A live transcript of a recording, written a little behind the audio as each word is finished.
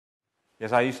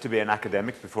Yes, I used to be an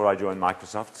academic before I joined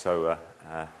Microsoft, so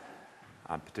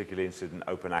I'm particularly interested in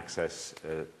open access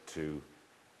to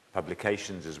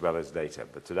publications as well as data.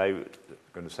 But today we're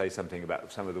going to say something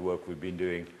about some of the work we've been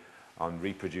doing on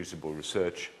reproducible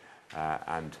research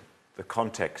and the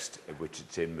context of which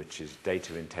it's in, which is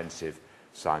data-intensive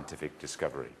scientific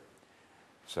discovery.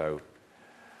 So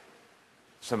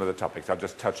some of the topics, I'll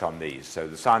just touch on these. So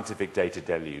the scientific data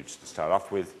deluge to start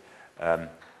off with.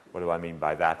 What do I mean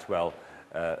by that? Well,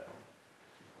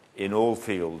 in all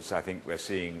fields, I think we're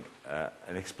seeing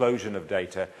an explosion of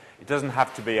data. It doesn't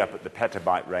have to be up at the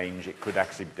petabyte range. It could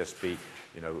actually just be,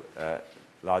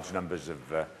 large numbers of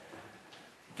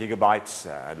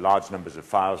gigabytes, large numbers of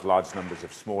files, large numbers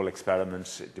of small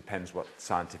experiments. It depends what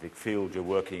scientific field you're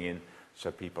working in.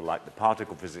 So people like the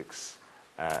particle physics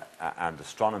and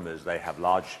astronomers, they have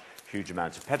huge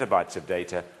amounts of petabytes of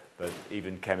data, but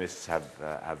even chemists have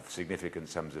significant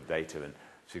sums of data and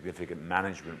significant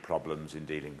management problems in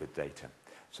dealing with data.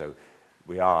 So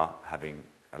we are having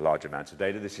a large amount of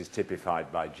data. This is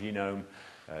typified by genome.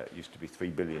 It used to be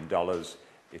 $3 billion.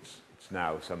 It's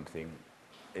now something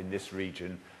in this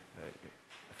region,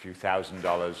 a few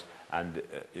 $1,000s, and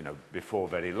before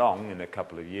very long, in a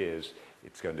couple of years,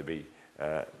 it's going to be,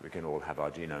 we can all have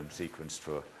our genome sequenced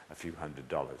for a few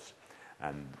 $100s.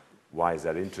 And why is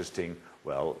that interesting?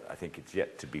 Well, I think it's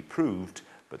yet to be proved,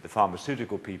 but the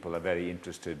pharmaceutical people are very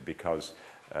interested because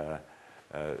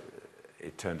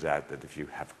it turns out that if you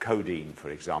have codeine, for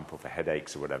example, for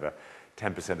headaches or whatever,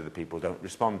 10% of the people don't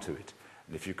respond to it.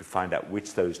 And if you could find out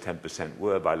which those 10%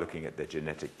 were by looking at their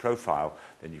genetic profile,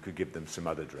 then you could give them some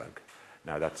other drug.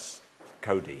 Now, that's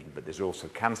codeine, but there's also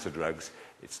cancer drugs.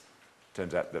 It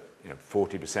turns out that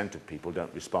 40% of people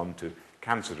don't respond to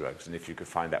cancer drugs, and if you could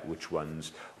find out which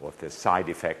ones, or if there's side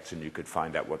effects, and you could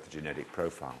find out what the genetic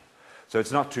profile. So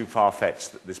it's not too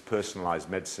far-fetched that this personalized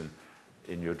medicine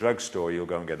in your drugstore, you'll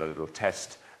go and get a little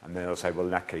test, and then they'll say, well,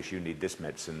 in that case, you need this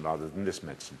medicine rather than this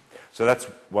medicine. So that's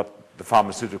what the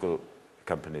pharmaceutical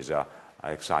companies are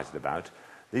excited about.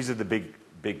 These are the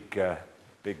big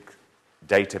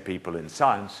data people in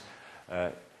science.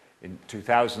 In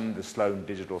 2000, the Sloan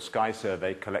Digital Sky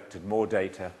Survey collected more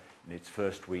data in its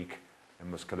first week than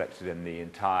was collected in the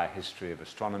entire history of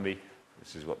astronomy.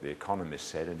 This is what The Economist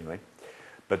said, anyway.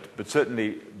 But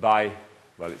certainly by,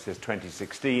 well, it says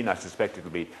 2016. I suspect it'll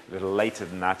be a little later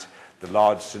than that. The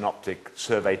Large Synoptic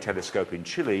Survey Telescope in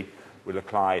Chile will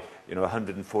apply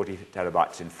 140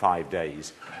 terabytes in 5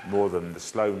 days, more than the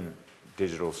Sloan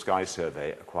Digital Sky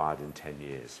Survey acquired in 10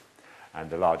 years. And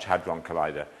the Large Hadron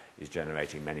Collider is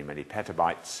generating many, many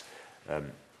petabytes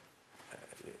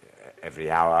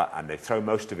every hour, and they throw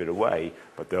most of it away,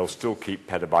 but they'll still keep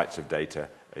petabytes of data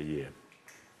a year.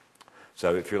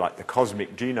 So if you like, the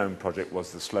Cosmic Genome Project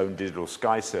was the Sloan Digital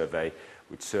Sky Survey,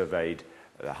 which surveyed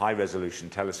a high-resolution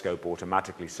telescope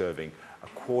automatically serving a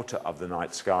quarter of the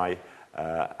night sky,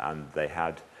 and they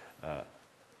had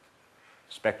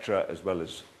spectra as well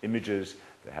as images.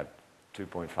 They had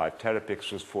 2.5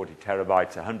 terapixels, 40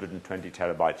 terabytes, 120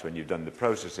 terabytes when you've done the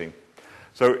processing.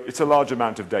 So it's a large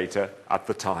amount of data at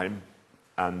the time,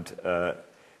 and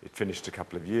it finished a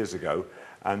couple of years ago.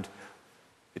 And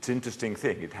it's an interesting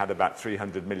thing. It had about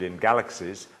 300 million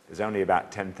galaxies. There's only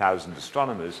about 10,000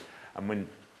 astronomers. And when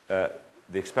the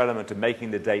experiment of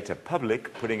making the data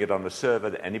public, putting it on a server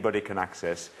that anybody can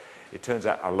access, it turns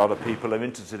out a lot of people are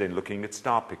interested in looking at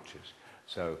star pictures.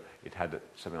 So it had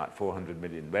something like 400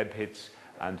 million web hits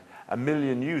and 1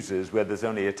 million users where there's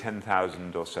only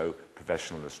 10,000 or so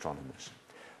professional astronomers.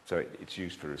 So it's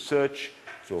used for research.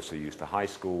 It's also used for high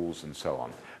schools and so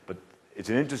on. But it's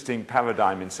an interesting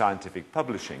paradigm in scientific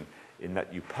publishing in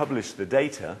that you publish the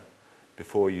data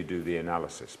before you do the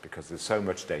analysis, because there's so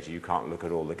much data you can't look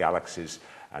at all the galaxies,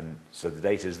 and so the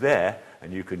data's there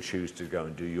and you can choose to go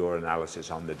and do your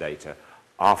analysis on the data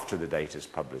after the data's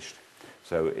published.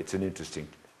 So it's an interesting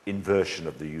inversion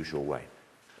of the usual way.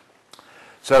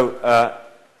 So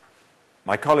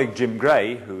my colleague Jim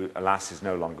Gray, who alas is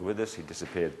no longer with us, he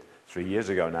disappeared 3 years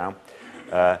ago now,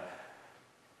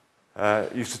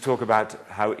 used to talk about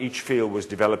how each field was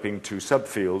developing 2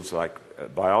 subfields, like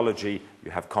biology.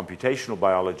 You have computational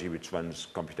biology, which runs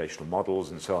computational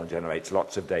models and so on, generates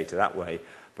lots of data that way,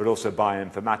 but also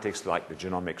bioinformatics, like the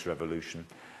genomics revolution.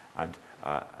 And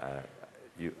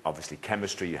obviously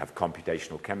chemistry, you have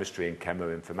computational chemistry and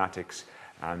chemoinformatics.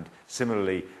 And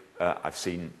similarly, I've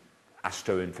seen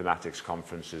astroinformatics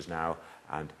conferences now,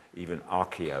 and even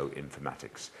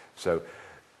archaeoinformatics. So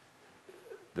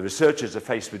the researchers are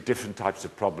faced with different types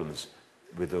of problems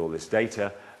with all this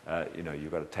data.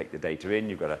 You've got to take the data in,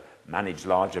 you've got to manage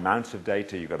large amounts of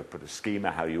data. You've got to put a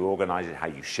schema, how you organize it, how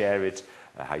you share it,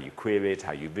 how you query it,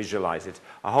 how you visualize it,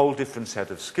 a whole different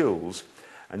set of skills.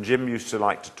 And Jim used to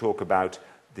like to talk about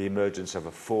the emergence of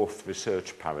a fourth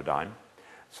research paradigm.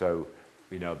 So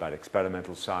we know about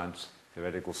experimental science,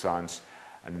 theoretical science,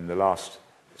 and in the last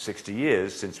 60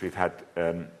 years, since we've had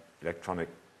electronic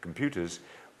computers,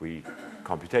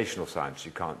 computational science.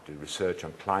 You can't do research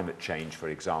on climate change, for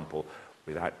example,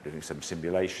 without doing some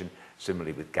simulation.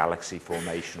 Similarly with galaxy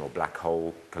formation or black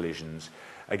hole collisions.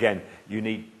 Again,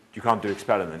 you can't do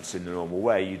experiments in the normal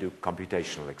way. You do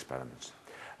computational experiments.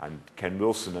 And Ken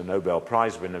Wilson, a Nobel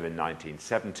Prize winner in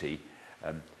 1970,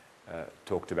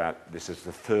 talked about this as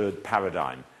the third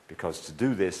paradigm, because to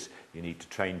do this, you need to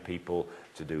train people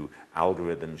to do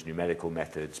algorithms, numerical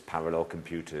methods, parallel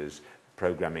computers,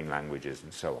 programming languages,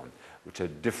 and so on, which are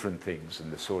different things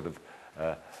than the sort of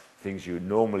things you're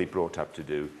normally brought up to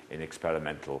do in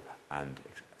experimental and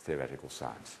theoretical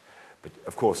science. But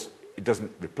of course, it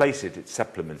doesn't replace it, it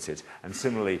supplements it. And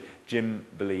similarly, Jim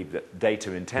believed that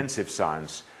data-intensive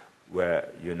science, where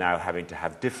you're now having to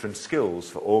have different skills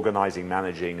for organizing,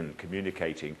 managing, and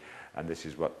communicating, and this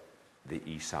is what the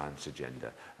e-science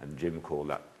agenda, and Jim called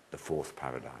that the fourth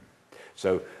paradigm.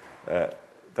 So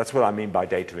that's what I mean by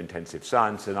data-intensive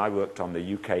science, and I worked on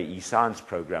the UK e-science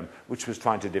program, which was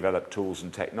trying to develop tools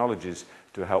and technologies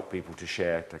to help people to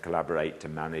share, to collaborate, to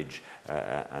manage,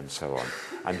 and so on,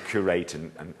 and curate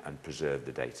and preserve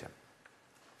the data.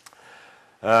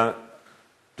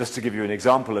 Just to give you an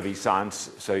example of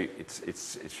e-science, so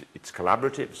it's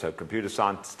collaborative, so computer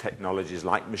science technologies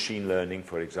like machine learning,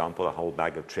 for example, a whole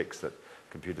bag of tricks that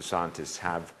computer scientists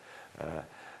have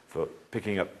for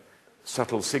picking up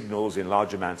subtle signals in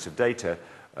large amounts of data.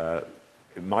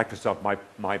 Microsoft,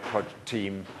 my project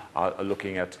team are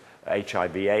looking at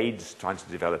HIV/AIDS, trying to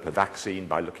develop a vaccine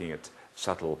by looking at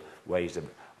subtle ways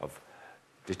of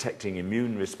detecting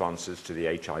immune responses to the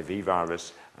HIV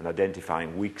virus and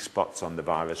identifying weak spots on the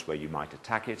virus where you might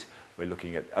attack it. We're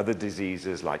looking at other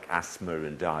diseases like asthma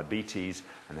and diabetes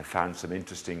and have found some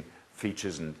interesting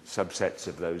features and subsets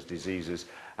of those diseases.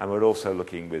 And we're also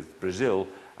looking with Brazil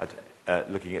at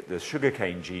looking at the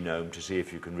sugarcane genome to see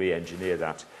if you can re-engineer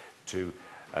that to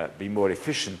be more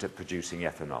efficient at producing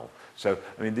ethanol. So,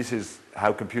 I mean, this is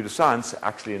how computer science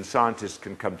actually and scientists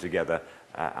can come together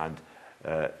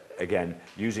again,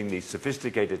 using these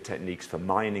sophisticated techniques for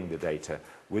mining the data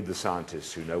with the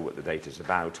scientists who know what the data is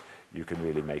about, you can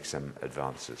really make some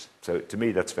advances. So, to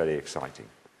me, that's very exciting.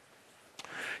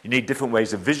 You need different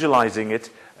ways of visualizing it.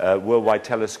 Worldwide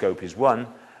Telescope is one.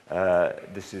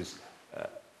 This is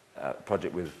a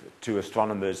project with 2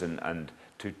 astronomers and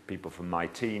 2 people from my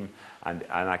team, and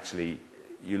actually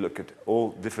you look at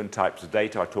all different types of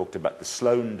data. I talked about the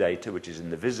Sloan data, which is in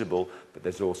the visible, but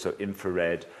there's also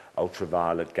infrared,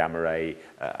 ultraviolet, gamma ray,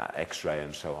 X-ray,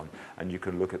 and so on. And you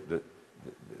can look at the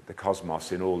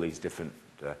cosmos in all these different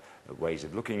ways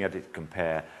of looking at it,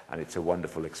 compare, and it's a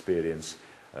wonderful experience,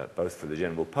 both for the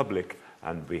general public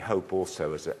and we hope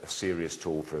also as a serious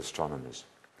tool for astronomers.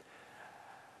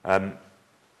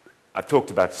 I've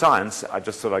talked about science. I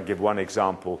just thought I'd give one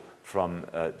example from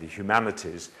the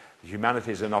humanities. The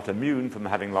humanities are not immune from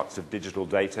having lots of digital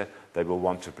data. They will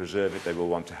want to preserve it. They will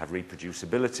want to have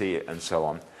reproducibility and so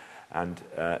on. And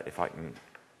if I can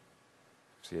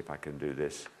see if I can do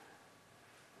this.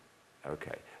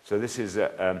 Okay. So this is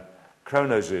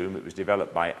Chronozoom. It was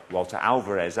developed by Walter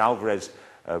Alvarez. Alvarez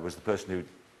was the person who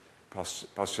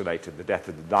postulated the death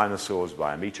of the dinosaurs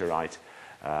by a meteorite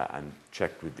and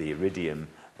checked with the iridium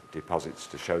deposits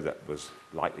to show that was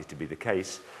likely to be the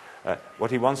case.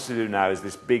 What he wants to do now is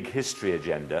this big history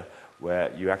agenda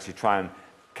where you actually try and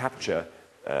capture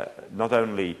not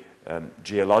only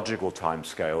geological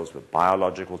timescales, but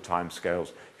biological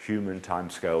timescales, human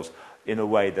timescales, in a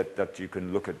way that you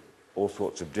can look at all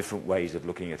sorts of different ways of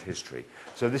looking at history.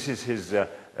 So this is his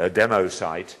demo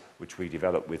site, which we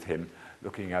developed with him,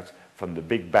 looking at from the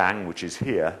Big Bang, which is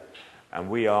here, and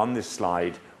we are on this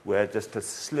slide where just a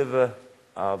sliver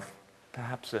of,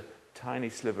 perhaps a tiny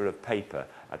sliver of paper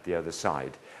at the other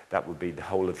side, that would be the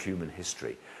whole of human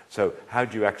history. So how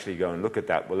do you actually go and look at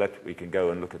that? Well, we can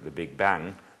go and look at the Big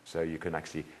Bang, so you can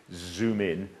actually zoom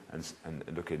in and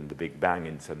look in the Big Bang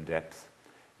in some depth.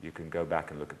 You can go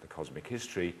back and look at the cosmic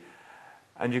history,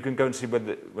 and you can go and see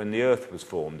when the Earth was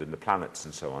formed and the planets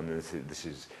and so on. And this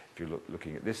is if you're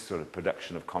looking at this sort of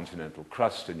production of continental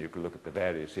crust, and you can look at the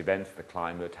various events, the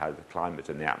climate, how the climate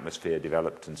and the atmosphere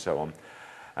developed and so on.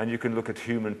 And you can look at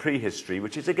human prehistory,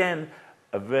 which is, again,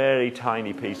 a very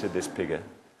tiny piece of this figure.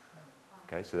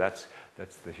 Okay, so that's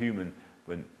the human,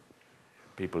 when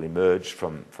people emerged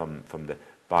from the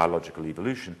biological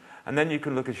evolution. And then you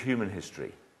can look at human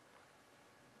history.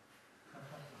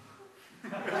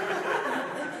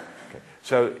 Okay.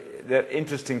 So there are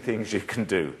interesting things you can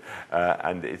do,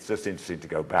 and it's just interesting to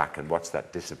go back and watch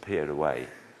that disappear away.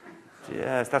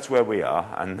 Yes, that's where we are,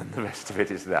 and the rest of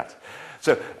it is that.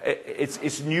 So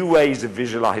it's new ways of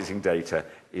visualizing data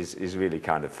is really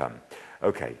kind of fun.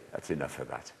 Okay, that's enough of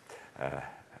that.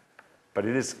 But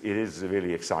it is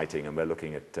really exciting, and we're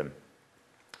looking at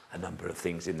a number of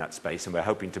things in that space, and we're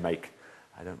hoping to make,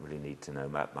 I don't really need to know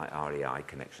about my REI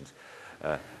connections.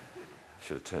 I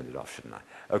should have turned it off, shouldn't I?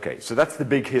 Okay, so that's the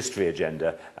big history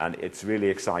agenda, and it's really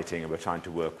exciting, and we're trying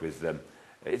to work with them.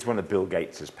 It's one of Bill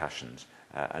Gates's passions,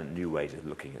 and new ways of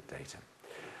looking at data.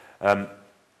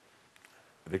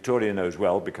 Victoria knows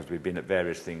well, because we've been at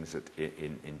various things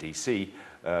in DC.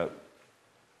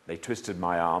 They twisted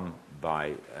my arm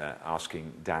by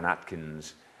asking Dan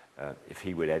Atkins if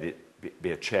he would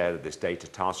be a chair of this data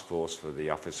task force for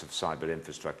the Office of Cyber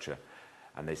Infrastructure.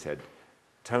 And they said,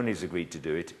 Tony's agreed to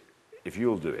do it, if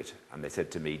you'll do it. And they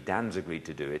said to me, Dan's agreed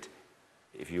to do it,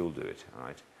 if you'll do it. All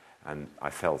right? And I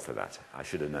fell for that. I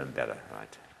should have known better,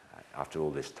 right? After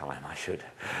all this time, I should.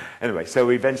 Anyway, so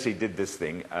we eventually did this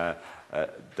thing,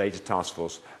 data task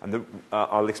force. And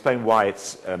I'll explain why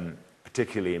it's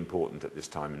particularly important at this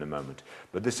time in a moment.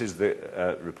 But this is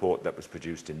the report that was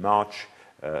produced in March,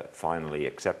 finally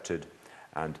accepted.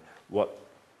 And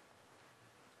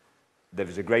there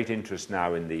is a great interest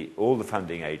now in all the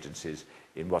funding agencies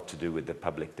in what to do with the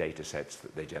public data sets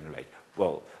that they generate.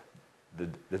 Well,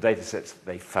 the data sets that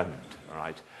they fund, all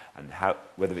right, and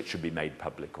whether it should be made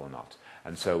public or not.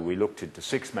 And so we looked into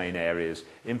 6 main areas: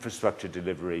 infrastructure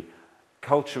delivery,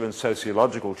 culture and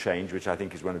sociological change, which I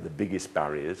think is one of the biggest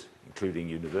barriers, including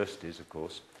universities, of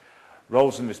course.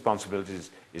 Roles and responsibilities: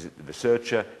 is it the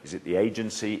researcher? Is it the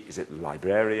agency? Is it the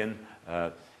librarian?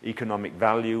 Economic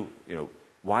value,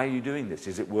 why are you doing this?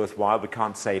 Is it worthwhile? We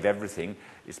can't save everything.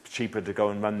 It's cheaper to go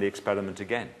and run the experiment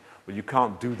again. Well, you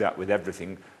can't do that with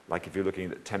everything. Like if you're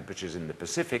looking at temperatures in the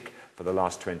Pacific for the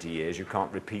last 20 years, you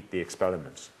can't repeat the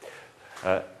experiments.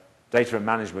 Data and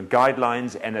management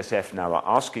guidelines, NSF now are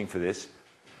asking for this.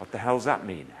 What the hell does that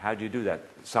mean? How do you do that?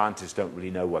 Scientists don't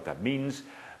really know what that means.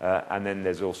 And then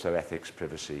there's also ethics,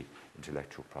 privacy,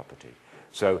 intellectual property.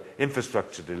 So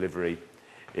infrastructure delivery,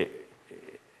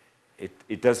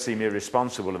 it does seem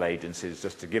irresponsible of agencies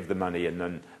just to give the money and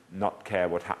then not care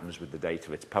what happens with the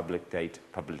data. It's public data,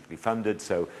 publicly funded.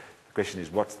 So the question is,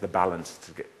 what's the balance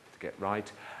to get right?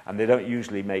 And they don't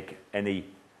usually make any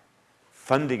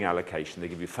funding allocation. They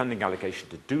give you funding allocation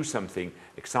to do something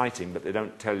exciting, but they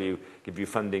don't give you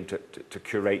funding to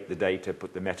curate the data,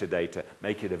 put the metadata,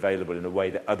 make it available in a way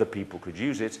that other people could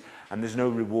use it, and there's no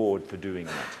reward for doing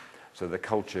that. So the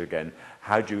culture again,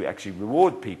 how do you actually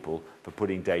reward people for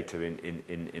putting data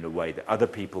in a way that other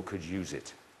people could use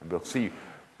it? And we'll see,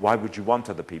 why would you want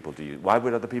other people to use it? Why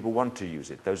would other people want to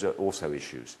use it? Those are also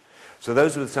issues. So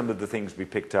those are some of the things we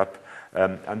picked up,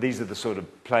 and these are the sort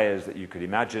of players that you could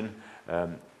imagine,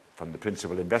 from the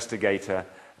principal investigator,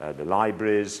 the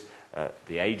libraries,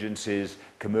 the agencies,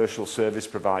 commercial service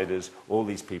providers. All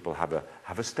these people have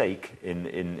a stake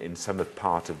in some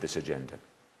part of this agenda.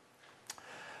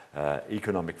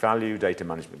 Economic value, data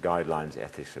management guidelines,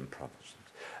 ethics and provenance.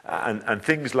 And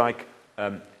things like,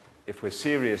 if we're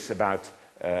serious about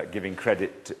giving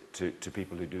credit to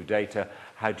people who do data,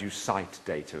 how do you cite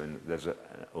data? And there's an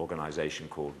organization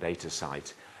called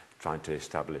DataCite trying to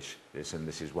establish this, and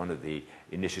this is one of the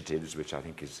initiatives which I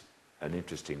think is an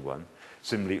interesting one.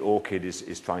 Similarly, ORCID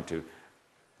is trying to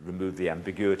remove the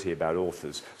ambiguity about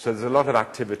authors. So there's a lot of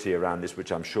activity around this,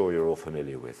 which I'm sure you're all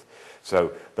familiar with.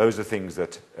 So those are things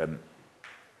that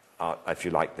are, if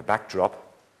you like, the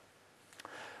backdrop.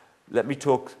 Let me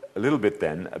talk a little bit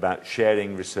then about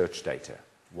sharing research data.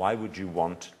 Why would you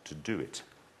want to do it?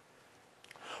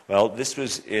 Well, this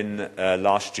was in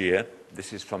last year.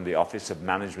 This is from the Office of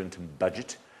Management and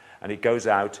Budget, and it goes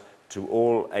out to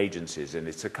all agencies, and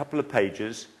it's a couple of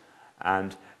pages,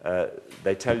 and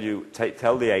they tell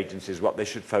the agencies what they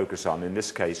should focus on, in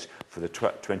this case, for the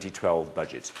 2012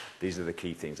 budget. These are the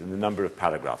key things, and the number of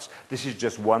paragraphs. This is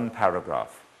just one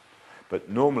paragraph, but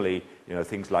normally,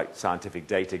 things like scientific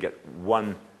data get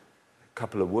one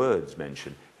couple of words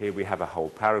mentioned. Here we have a whole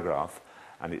paragraph,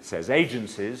 and it says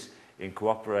agencies, in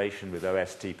cooperation with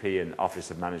OSTP and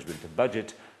Office of Management and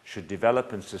Budget, should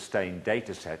develop and sustain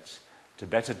data sets to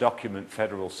better document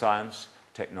federal science,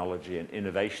 technology and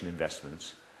innovation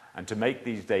investments, and to make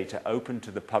these data open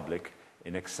to the public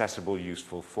in accessible,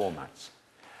 useful formats.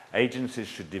 Agencies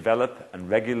should develop and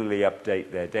regularly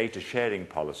update their data sharing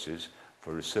policies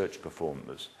for research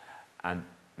performers. And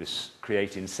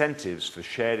create incentives for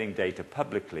sharing data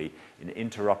publicly in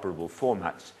interoperable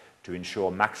formats to ensure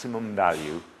maximum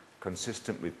value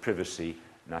consistent with privacy,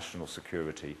 national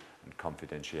security, and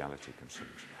confidentiality concerns.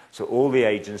 So all the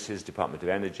agencies, Department of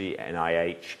Energy,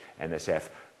 NIH, NSF,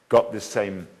 got the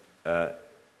same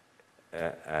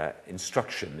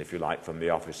instruction, if you like, from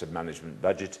the Office of Management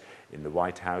Budget in the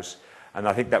White House. And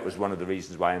I think that was one of the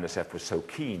reasons why NSF was so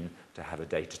keen to have a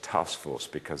data task force,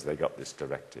 because they got this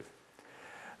directive.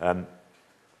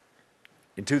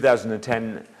 In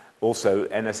 2010, also,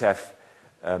 NSF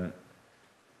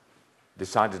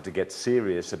decided to get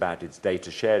serious about its data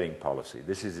sharing policy.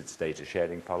 This is its data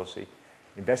sharing policy.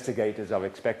 Investigators are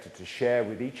expected to share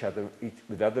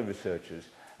with other researchers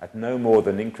at no more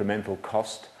than incremental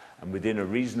cost and within a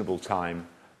reasonable time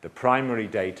the primary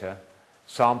data,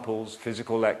 samples,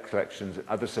 physical collections, and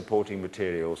other supporting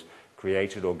materials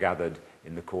created or gathered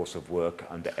in the course of work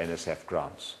under NSF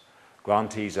grants.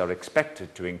 Grantees are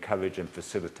expected to encourage and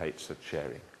facilitate such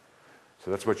sharing.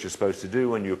 So that's what you're supposed to do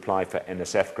when you apply for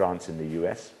NSF grants in the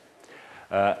US.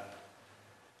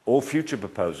 All future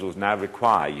proposals now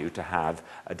require you to have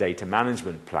a data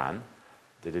management plan.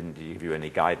 They didn't give you any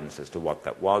guidance as to what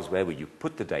that was. Where will you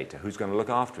put the data? Who's going to look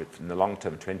after it in the long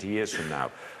term, 20 years from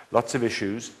now? Lots of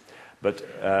issues, but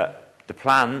the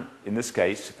plan, in this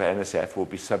case, for NSF will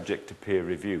be subject to peer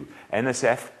review.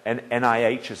 NSF and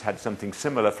NIH has had something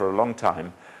similar for a long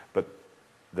time, but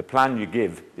the plan you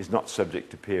give is not subject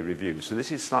to peer review. So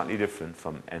this is slightly different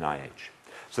from NIH.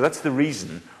 So that's the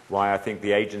reason why I think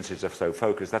the agencies are so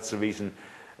focused. That's the reason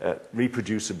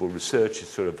reproducible research is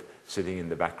sort of sitting in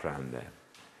the background there.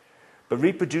 But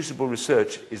reproducible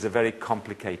research is a very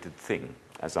complicated thing,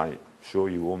 as I'm sure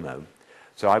you all know.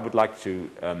 So I would like to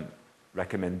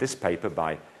recommend this paper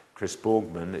by Chris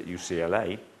Borgman at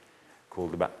UCLA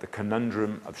called about the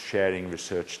conundrum of sharing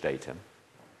research data.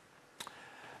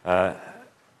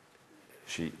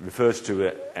 She refers to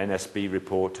an NSB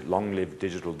report, Long-Lived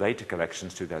Digital Data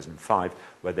Collections, 2005,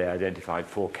 where they identified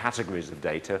 4 categories of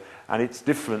data, and it's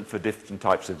different for different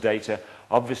types of data.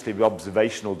 Obviously, with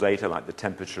observational data, like the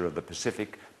temperature of the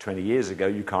Pacific 20 years ago,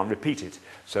 you can't repeat it.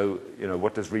 So, you know,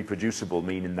 what does reproducible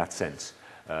mean in that sense?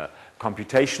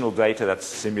 Computational data, that's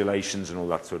simulations and all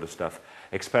that sort of stuff.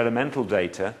 Experimental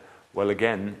data, well,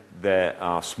 again, there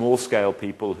are small-scale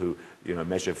people who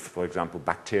measure, for example,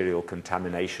 bacterial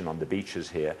contamination on the beaches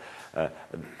here,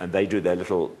 and they do their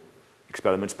little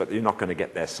experiments, but you're not going to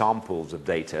get their samples of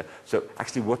data. So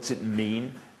actually, what's it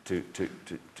mean to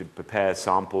prepare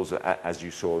samples, as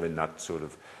you saw in that sort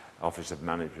of Office of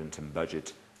Management and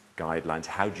Budget guidelines?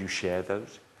 How do you share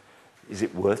those? Is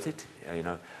it worth it?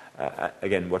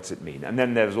 Again, what's it mean? And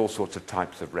then there's all sorts of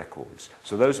types of records.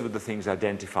 So those were the things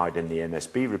identified in the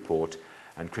NSB report.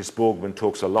 And Chris Borgman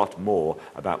talks a lot more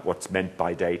about what's meant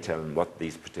by data and what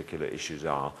these particular issues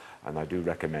are, and I do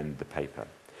recommend the paper.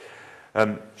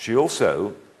 She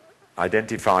also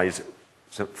identifies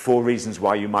 4 reasons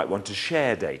why you might want to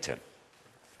share data,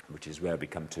 which is where we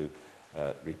come to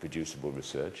reproducible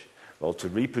research. Well, to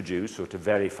reproduce or to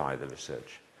verify the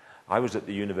research. I was at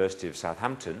the University of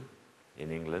Southampton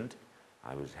in England.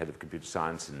 I was head of computer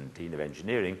science and dean of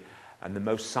engineering, and the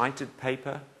most cited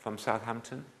paper from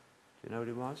Southampton, do you know what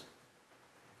it was?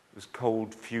 It was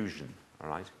cold fusion, all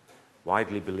right?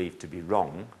 Widely believed to be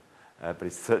wrong, but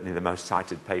it's certainly the most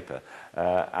cited paper.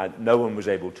 And no one was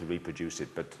able to reproduce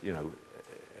it, but,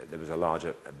 there was a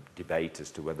larger debate as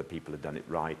to whether people had done it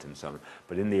right and so on.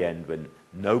 But in the end, when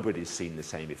nobody's seen the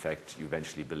same effect, you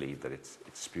eventually believe that it's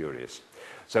spurious.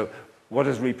 So what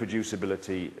does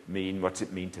reproducibility mean? What's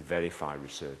it mean to verify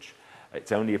research?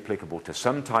 It's only applicable to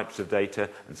some types of data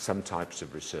and some types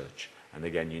of research. And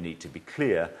again, you need to be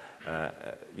clear,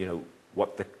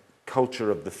 what the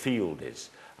culture of the field is.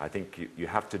 I think you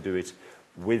have to do it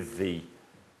with the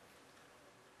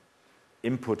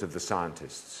input of the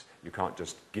scientists. You can't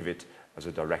just give it as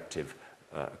a directive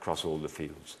across all the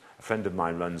fields. A friend of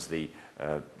mine runs the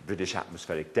British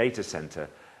Atmospheric Data Centre,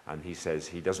 and he says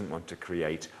he doesn't want to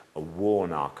create a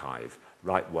worn archive.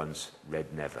 Write once, read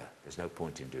never. There's no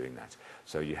point in doing that.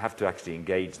 So you have to actually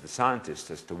engage the scientists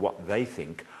as to what they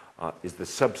think is the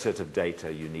subset of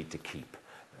data you need to keep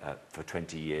for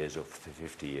 20 years or for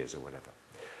 50 years or whatever.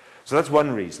 So that's one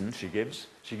reason she gives.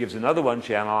 She gives another one.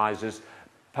 She analyzes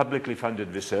publicly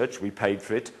funded research. We paid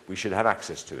for it. We should have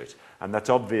access to it. And that's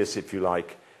obvious, if you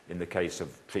like, in the case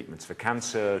of treatments for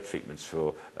cancer, treatments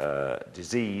for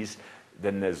disease.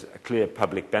 Then there's a clear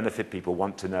public benefit. People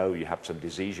want to know. You have some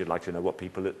disease, you'd like to know what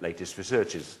people's latest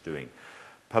research is doing.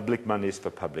 Public monies for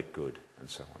public good, and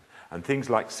so on. And things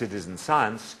like citizen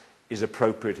science is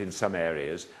appropriate in some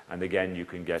areas, and again, you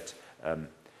can get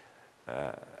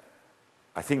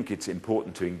I think it's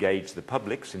important to engage the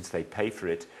public since they pay for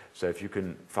it. So if you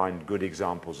can find good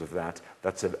examples of that,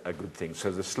 that's a good thing.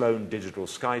 So the Sloan Digital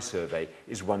Sky Survey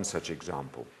is one such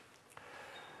example.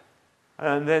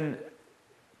 And then,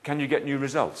 can you get new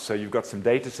results? So you've got some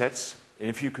data sets, and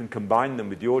if you can combine them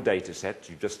with your data sets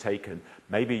you've just taken,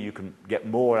 maybe you can get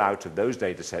more out of those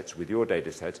data sets with your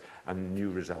data sets and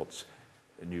new results,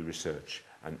 new research,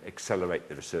 and accelerate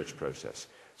the research process.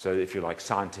 So if you like,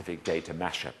 scientific data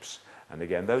mashups. And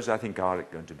again, those I think are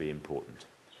going to be important.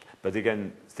 But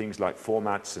again, things like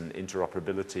formats and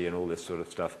interoperability and all this sort of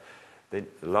stuff, a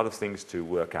lot of things to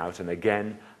work out. And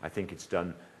again, I think it's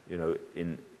done, you know,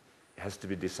 has to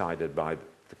be decided by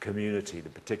the community, the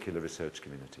particular research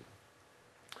community.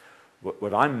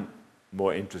 What I'm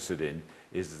more interested in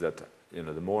is that, you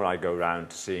know, the more I go around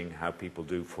to seeing how people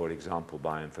do, for example,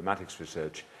 bioinformatics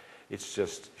research, it's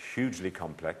just hugely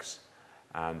complex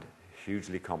and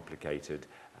hugely complicated.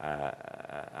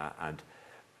 And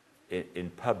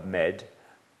in PubMed,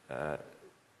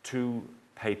 2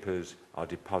 papers are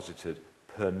deposited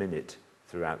per minute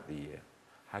throughout the year.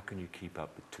 How can you keep up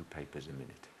with 2 papers a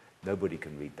minute? Nobody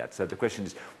can read that. So the question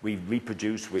is, we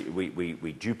reproduce,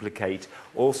 we duplicate,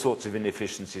 all sorts of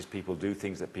inefficiencies. People do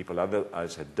things that people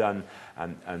others have done.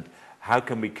 And how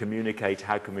can we communicate?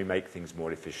 How can we make things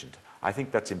more efficient? I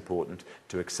think that's important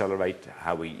to accelerate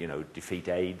how we, you know, defeat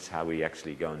AIDS, how we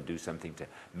actually go and do something to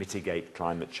mitigate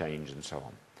climate change and so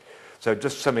on. So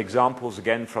just some examples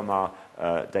again from our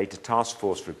Data Task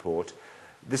Force report.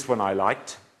 This one I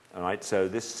liked. All right, so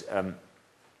this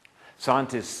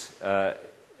scientists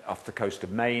off the coast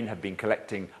of Maine have been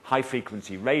collecting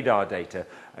high-frequency radar data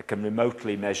that can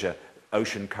remotely measure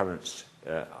ocean currents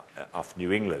off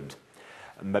New England.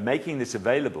 And by making this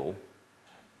available,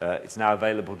 it's now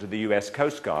available to the US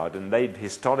Coast Guard, and they'd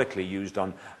historically used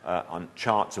on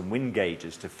charts and wind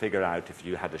gauges to figure out if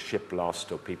you had a ship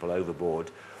lost or people overboard,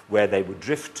 where they would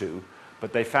drift to,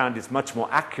 but they found it's much more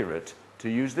accurate to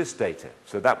use this data.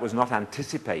 So that was not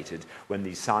anticipated when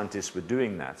these scientists were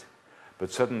doing that,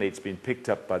 but suddenly it's been picked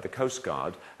up by the Coast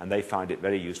Guard, and they find it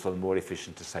very useful and more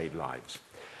efficient to save lives.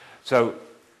 So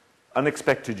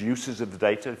unexpected uses of the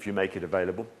data if you make it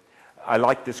available. I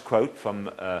like this quote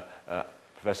from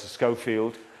Professor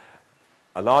Schofield.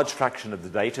 A large fraction of the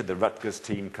data the Rutgers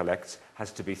team collects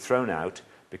has to be thrown out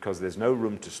because there's no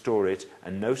room to store it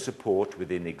and no support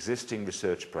within existing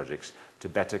research projects to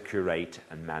better curate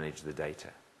and manage the data.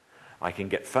 I can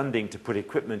get funding to put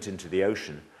equipment into the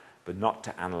ocean, but not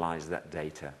to analyze that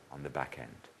data on the back end.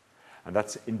 And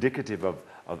that's indicative of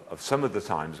some of the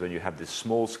times when you have this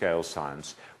small-scale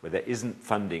science where there isn't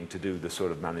funding to do the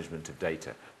sort of management of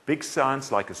data. Big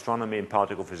science like astronomy and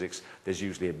particle physics, there's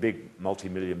usually a big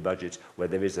multi-million budget where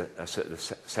there is a sort of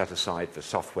set aside for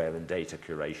software and data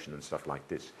curation and stuff like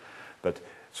this. But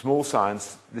small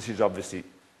science, this is obviously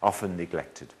often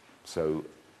neglected. So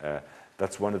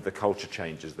that's one of the culture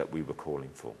changes that we were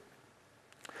calling for.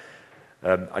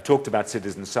 I talked about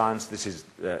citizen science. This is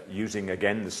using,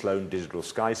 again, the Sloan Digital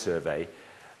Sky Survey.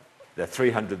 There are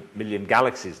 300 million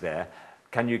galaxies there.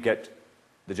 Can you get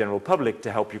the general public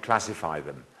to help you classify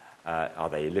them? Are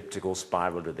they elliptical,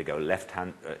 spiral? Do they go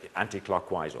left-hand,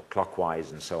 anti-clockwise or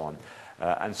clockwise, and so on?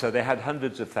 And so they had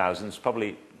hundreds of thousands,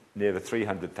 probably near the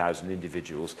 300,000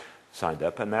 individuals signed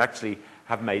up, and they actually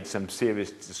have made some serious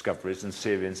discoveries and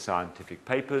serious scientific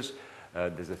papers.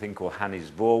 There's a thing called Hanny's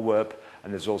Vorwerp,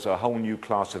 and there's also a whole new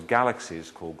class of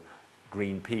galaxies called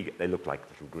green pea. They look like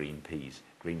little green peas,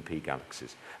 green pea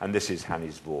galaxies. And this is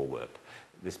Hanny's Vorwerp.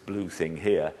 This blue thing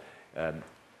here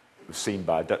was seen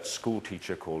by a Dutch school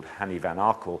teacher called Hanny van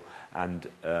Arkel, and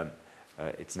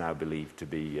it's now believed to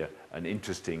be an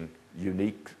interesting,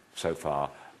 unique, so far,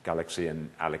 galaxy, and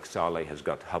Alex Saleh has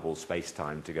got Hubble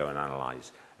space-time to go and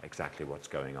analyze exactly what's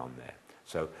going on there.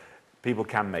 So people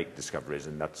can make discoveries,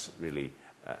 and that's really,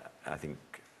 I think,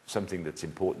 something that's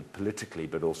important politically,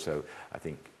 but also, I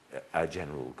think, a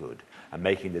general good. And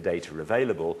making the data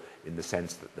available in the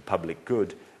sense that the public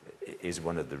good is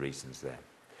one of the reasons there.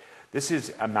 This is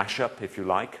a mashup, if you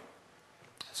like,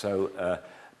 so,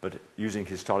 but using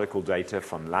historical data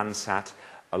from Landsat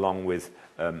along with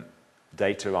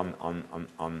data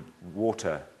on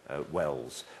water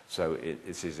wells. So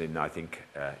this is in, I think,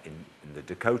 in the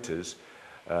Dakotas.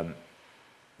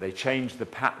 They changed the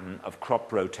pattern of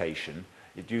crop rotation.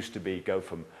 It used to be go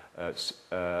from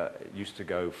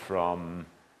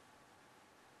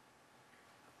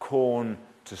corn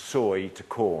to soy to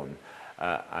corn,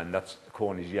 and that's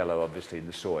corn is yellow, obviously, in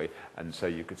the soy, and so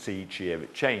you could see each year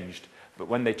it changed. But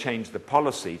when they changed the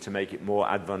policy to make it more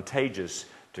advantageous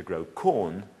to grow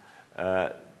corn,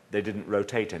 they didn't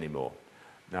rotate anymore.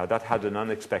 Now that had an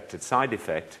unexpected side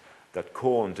effect. that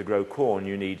corn, to grow corn,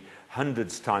 you need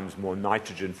hundreds times more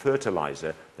nitrogen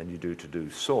fertilizer than you do to do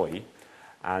soy.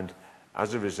 And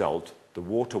as a result, the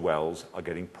water wells are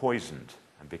getting poisoned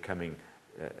and becoming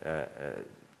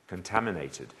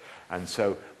contaminated. And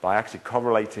so by actually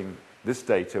correlating this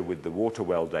data with the water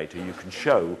well data, you can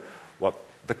show what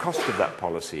the cost of that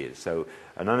policy is. So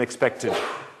an unexpected,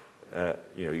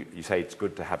 you say it's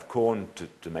good to have corn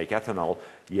to make ethanol.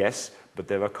 Yes, but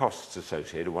there are costs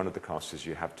associated. One of the costs is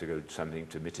you have to do something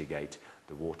to mitigate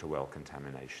the water well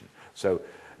contamination. So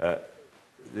the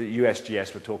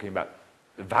USGS were talking about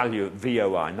the value of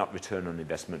VOI, not return on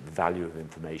investment, value of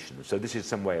information. So this is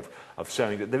some way of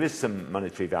showing that there is some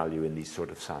monetary value in these sort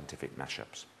of scientific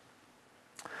mashups.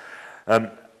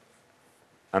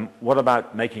 And what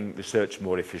about making research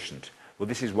more efficient? Well,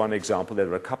 this is one example. There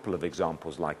are a couple of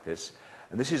examples like this.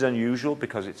 And this is unusual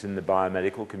because it's in the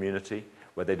biomedical community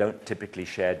where they don't typically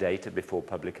share data before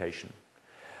publication.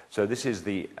 So this is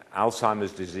the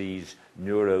Alzheimer's Disease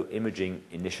Neuroimaging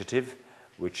Initiative,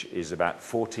 which is about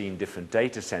 14 different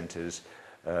data centers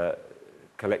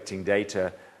collecting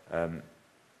data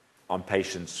on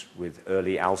patients with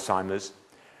early Alzheimer's.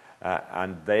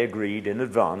 And they agreed in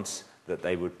advance that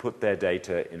they would put their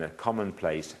data in a common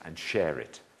place and share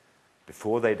it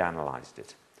before they'd analyzed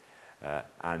it.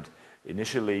 And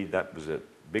initially, that was a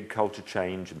big culture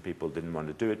change, and people didn't want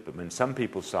to do it. But when some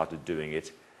people started doing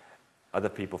it, other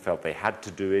people felt they had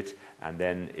to do it, and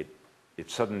then it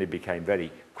suddenly became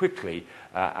very quickly,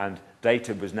 and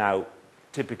data was now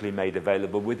typically made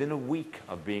available within a week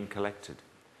of being collected.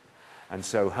 And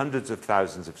so hundreds of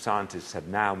thousands of scientists have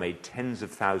now made tens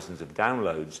of thousands of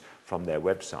downloads from their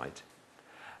website.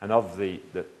 And of the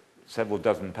several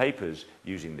dozen papers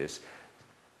using this,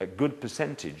 a good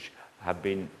percentage have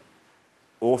been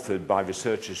authored by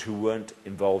researchers who weren't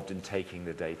involved in taking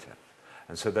the data.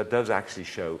 And so that does actually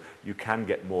show you can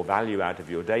get more value out of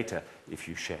your data if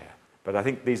you share. But I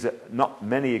think these are not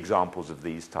many examples of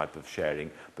these type of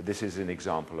sharing, but this is an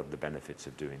example of the benefits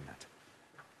of doing that.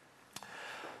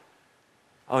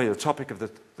 Oh, yeah, the topic of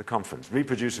the conference,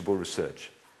 reproducible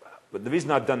research. But the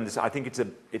reason I've done this, I think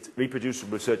it's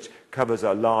reproducible research covers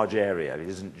a large area. It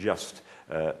isn't just,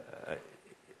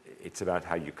 it's about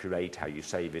how you create, how you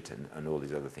save it, and all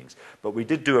these other things. But we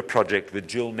did do a project with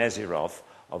Jill Meziroff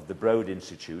of the Broad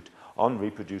Institute on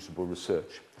reproducible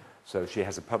research. So she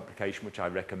has a publication which I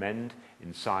recommend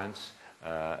in Science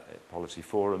Policy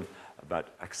Forum about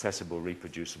accessible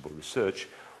reproducible research.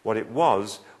 What it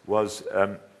was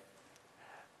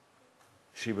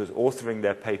she was authoring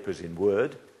their papers in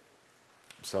Word.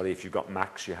 Sorry, if you've got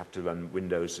Macs, you have to run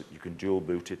Windows. You can dual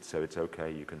boot it, so it's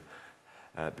okay. You can,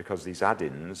 because these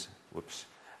add-ins,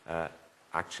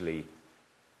 actually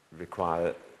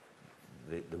require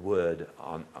the Word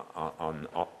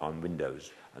on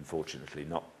Windows. Unfortunately,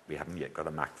 we haven't yet got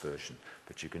a Mac version,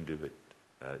 but you can do it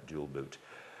dual boot.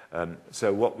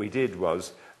 So what we did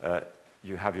was,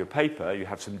 you have your paper, you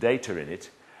have some data in it,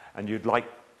 and you'd like,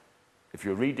 if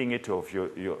you're reading it or if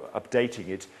you're updating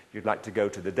it, you'd like to go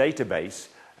to the database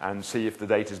and see if the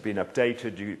data's been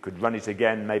updated. You could run it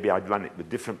again. Maybe I'd run it with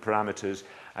different parameters,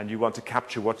 and you want to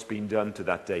capture what's been done to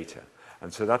that data.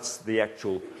 And so that's the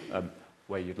actual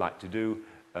way you'd like to do.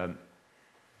 The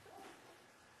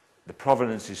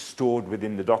provenance is stored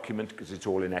within the document because it's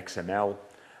all in XML.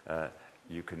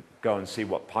 You can go and see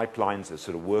what pipelines, the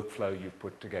sort of workflow you've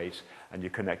put together, and you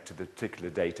connect to the particular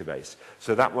database.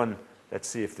 So that one, let's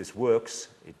see if this works.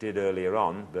 It did earlier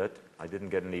on, but I didn't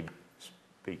get any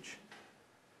speech.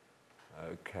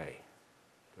 Okay.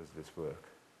 Does this work?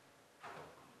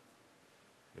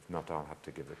 If not, I'll have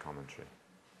to give the commentary.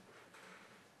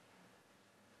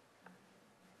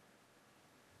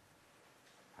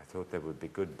 I thought there would be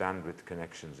good bandwidth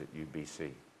connections at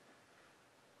UBC.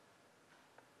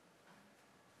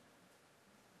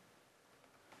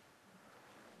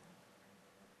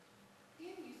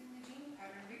 Using the gene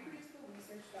pattern reproducible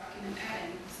research document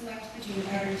add-in, select the gene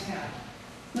pattern tab.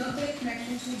 Note that a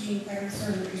connection to a gene pattern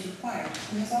server is required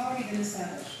and has already been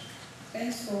established.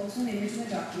 Then scroll to an image in the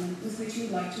document with which you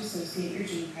would like to associate your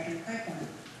gene pattern pipeline.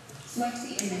 Select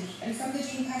the image, and from the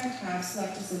gene pattern tab,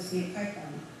 select Associate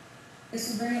Pipeline. This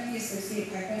will bring up the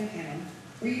Associate Pipeline panel,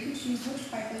 where you can choose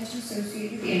which pipeline to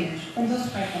associate with the image from those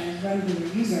pipelines run by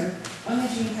your user on the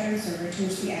gene pattern server to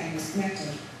which the add-in is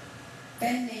connected.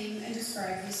 Then name and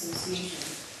describe the association.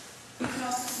 You can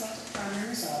also select a primary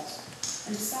result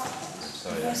and a stop point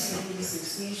before saving the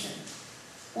association.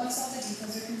 Once all the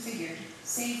details are configured,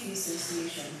 save the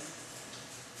association.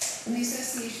 When the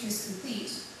association is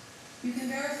complete, You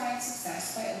can verify its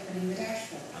success by opening the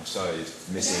dashboard. I'm sorry, it's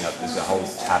missing up. There's a whole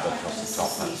tab across the top.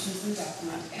 Associations in the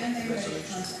document and their related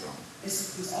Resolution's content. wrong. This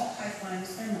includes all pipelines,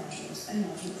 their modules, and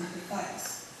module input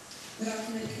files. The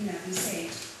document can now be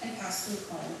saved and passed to a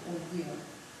caller or viewer.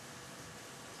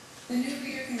 The new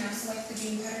reader can now select the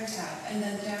gene pattern tab and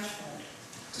then the dashboard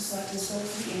to select and scroll to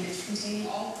the image containing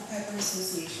all of the pipeline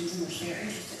associations in which they are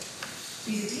interested. To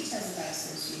view the details of that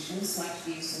association, select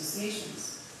View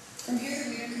Associations. From here, the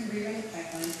reader can rerun the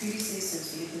pipeline previously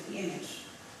associated with the image.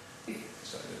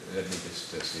 So let me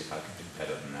just see if I can do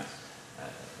better than that.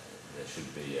 There should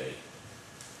be able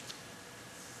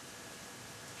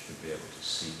to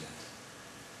see that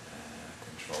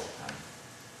control panel.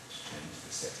 Let's change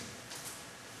the setting.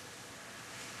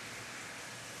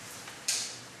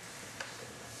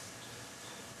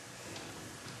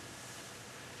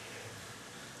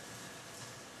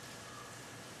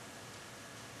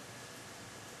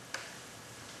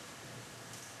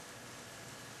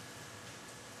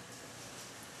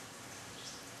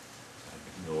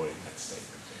 Ignoring that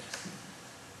statement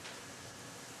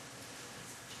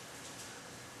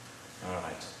there. All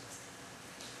right.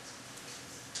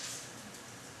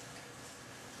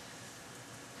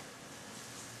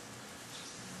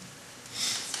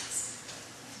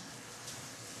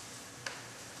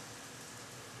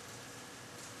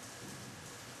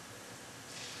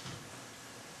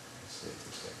 Let's see if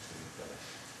this actually better.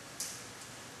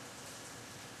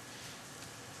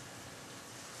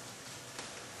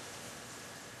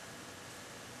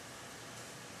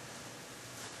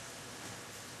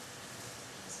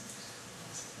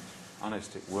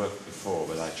 Honest, it worked before,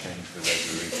 but I changed the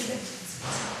resolution.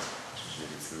 Which is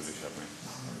really foolish of me.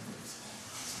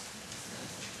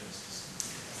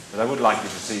 But I would like you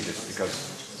to see this because...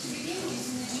 To begin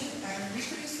using the gene pattern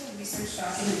reproducible research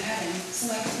document add-in,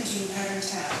 select the gene pattern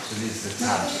tab. So these are the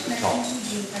Note tabs that at the connection top. to the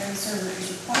gene pattern server is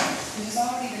required and has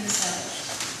already been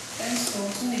established. Then scroll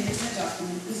to an image in the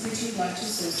document with which you would like to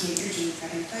associate your gene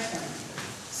pattern pipeline.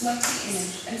 Select the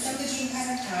image, and from the gene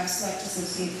pattern tab, select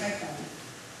Associate Pipeline.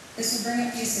 This will bring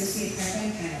up the Associate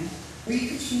Pipeline panel, where you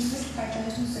can choose which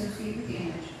pipeline to associate with the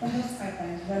image from those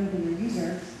pipelines run by your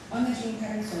user on the gene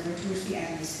pattern server to which the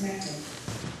add-in is connected.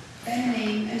 Then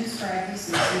name and describe the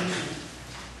association.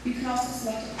 You can also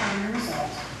select a primary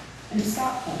result and a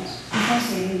stop point before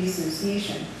saving the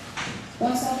association.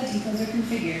 Once all the details are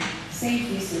configured, save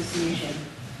the association.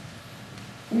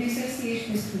 When the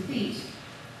association is complete,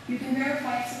 you can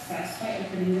verify its success by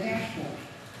opening the dashboard.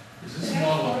 Is The this a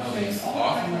model of dashboard shows all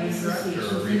off pipeline the track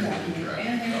associations or in the read the document track?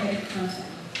 and their related content.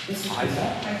 This includes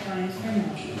all pipelines, their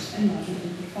modules, and module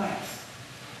input files.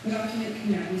 The document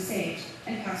can now be saved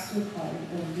and passed to a caller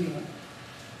or viewer.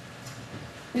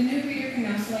 The new reader can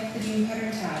now select the gene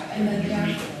pattern tab and then the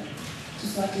dashboard to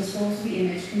select and scroll to the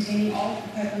image containing all of the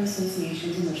pipeline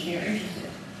associations in which they are interested.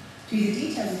 To view the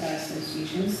details of that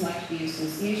association, select View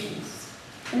Associations.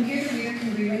 From here, the reader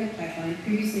can rerun the pipeline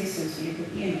previously associated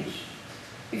with the image.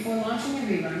 Before launching a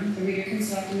rerun, the reader can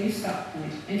select a new stop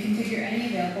point and configure any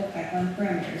available pipeline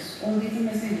parameters or leave them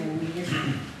as they were in the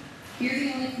original. Here,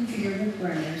 the only configurable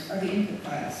parameters are the input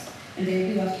files, and they will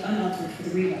be left unaltered for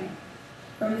the rerun.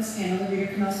 From this panel, the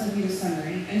reader can also view the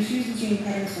summary and choose the gene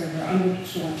pattern server on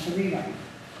which to launch the rerun.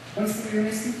 Once the rerun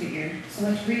is configured,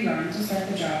 select Rerun to start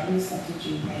the job on the selected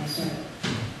gene pattern server.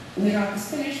 When the job is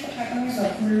finished, the pipeline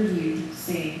result can be reviewed,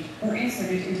 saved, or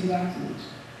inserted into the document.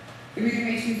 The reader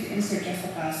may choose to insert just the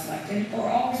files selected, or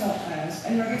all result files,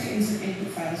 in order to insert input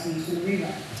files used in the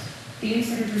rerun. The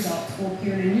inserted results will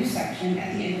appear in a new section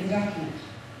at the end of the document.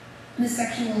 This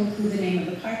section will include the name of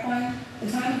the pipeline,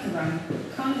 the time of the run,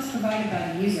 comments provided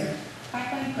by the user,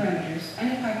 pipeline parameters,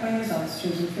 and the pipeline results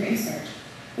chosen for insert.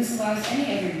 This allows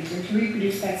any other user to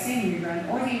reproduce that same rerun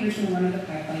or the original run of the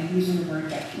pipeline using the Word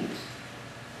document.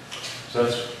 So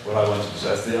that's what I wanted to say.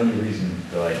 That's the only reason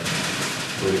that I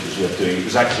thought it was worth doing. It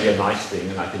was actually a nice thing,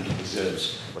 and I think it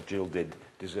deserves, what Jill did,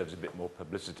 deserves a bit more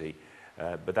publicity.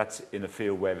 But that's in a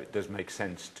field where it does make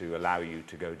sense to allow you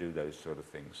to go do those sort of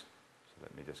things. So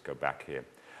let me just go back here.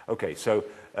 Okay, so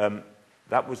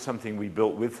that was something we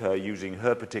built with her using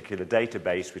her particular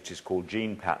database, which is called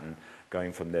Gene Pattern,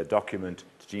 going from their document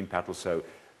to Gene Pattern. So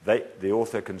the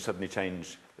author can suddenly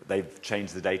change, they've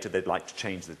changed the data, they'd like to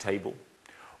change the table.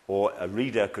 Or a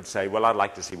reader could say, well, I'd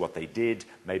like to see what they did.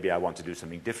 Maybe I want to do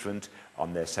something different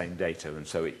on their same data. And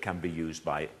so it can be used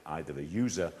by either the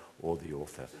user or the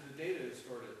author. So the data is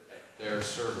stored at their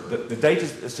server? The data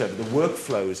is the server. The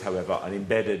workflows, however, are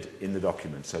embedded in the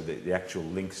document. So the actual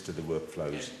links to the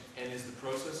workflows. And is the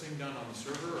processing done on the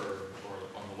server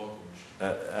or on the local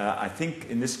machine? I think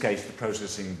in this case the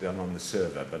processing done on the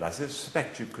server. But I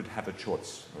suspect you could have a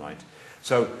choice, right?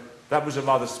 So that was a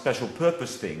rather special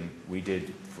purpose thing we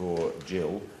did for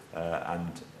Jill,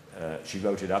 and she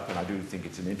wrote it up, and I do think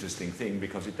it's an interesting thing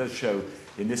because it does show,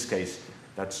 in this case,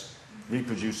 that's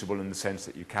reproducible in the sense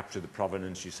that you capture the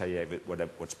provenance, you say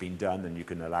what's been done, and you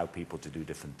can allow people to do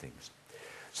different things.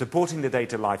 Supporting the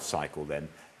data life cycle, then,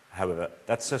 however,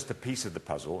 that's just a piece of the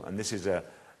puzzle, and this is a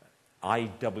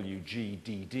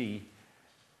IWGDD,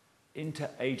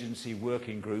 Interagency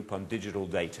Working Group on Digital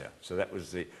Data. So that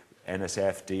was the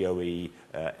NSF, DOE,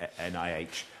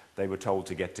 NIH. They were told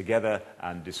to get together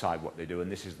and decide what they do, and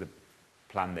this is the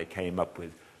plan they came up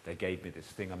with. They gave me this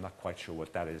thing, I'm not quite sure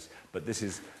what that is, but this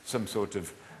is some sort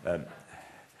of,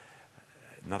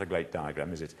 not a great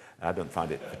diagram, is it? I don't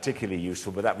find it particularly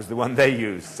useful, but that was the one they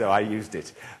used, so I used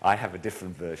it. I have a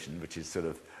different version, which is sort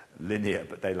of linear,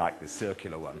 but they like the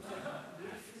circular one.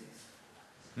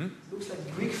 It looks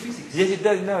like Greek physics. Yes, it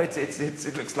does. No,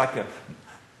 it looks like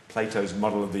Plato's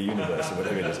model of the universe, or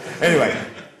whatever it is. Anyway,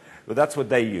 well, that's what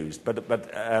they used.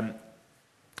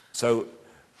 So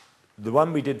the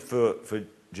one we did for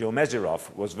Jill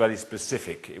Meziroff was very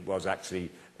specific. It was actually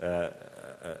a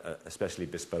specially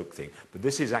bespoke thing. But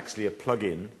this is actually a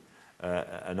plug-in,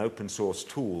 an open source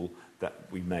tool that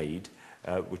we made,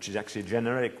 which is actually a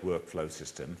generic workflow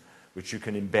system, which you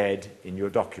can embed in your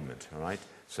document, all right?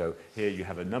 So here you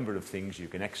have a number of things. You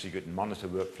can execute and monitor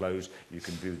workflows. You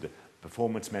can view the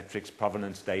performance metrics,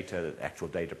 provenance data, actual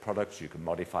data products. You can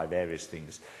modify various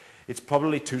things. It's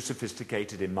probably too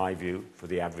sophisticated, in my view, for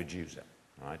the average user,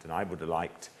 all right? And I would have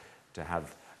liked to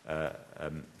have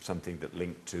something that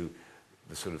linked to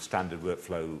the sort of standard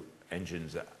workflow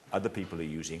engines that other people are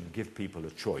using, give people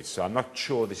a choice. So I'm not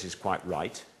sure this is quite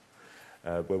right.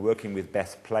 We're working with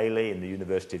Beth Playley in the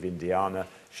University of Indiana.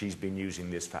 She's been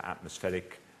using this for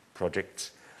atmospheric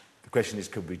projects. The question is,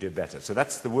 could we do better? So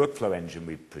that's the workflow engine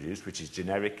we've produced, which is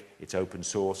generic, it's open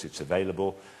source, it's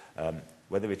available.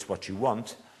 Whether it's what you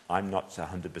want, I'm not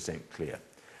 100% clear.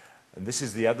 And this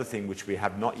is the other thing which we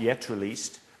have not yet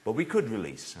released, but we could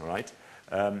release, all right?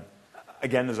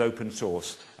 Again, as open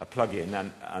source, a plugin,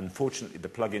 and unfortunately the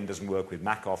plugin doesn't work with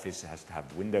Mac Office, it has to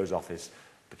have Windows Office,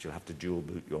 but you'll have to dual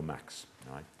boot your Macs,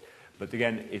 right? But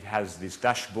again, it has this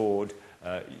dashboard.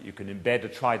 You can embed a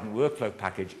Trident workflow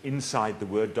package inside the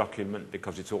Word document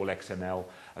because it's all XML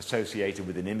associated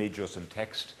with an image or some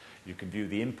text. You can view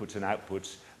the inputs and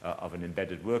outputs of an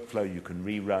embedded workflow. You can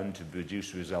rerun to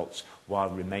produce results while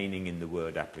remaining in the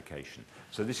Word application.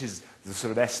 So this is the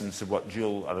sort of essence of what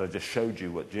Jill, I just showed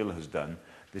you what Jill has done.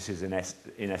 This is, in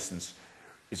essence,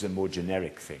 is a more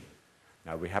generic thing.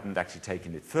 Now, we haven't actually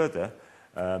taken it further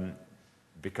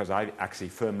because I actually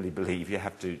firmly believe you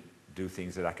have to do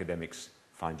things that academics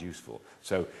find useful.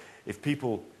 So if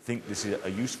people think this is a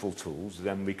useful tool,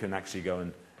 then we can actually go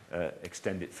and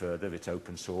extend it further. It's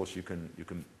open source. You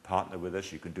can partner with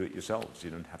us. You can do it yourselves.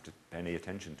 You don't have to pay any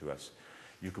attention to us.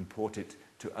 You can port it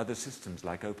to other systems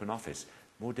like OpenOffice.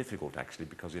 More difficult, actually,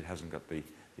 because it hasn't got the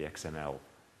XML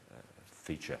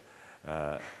feature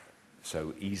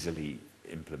so easily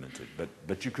implemented.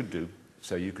 But you could do.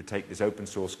 So you could take this open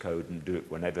source code and do it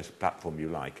whenever platform you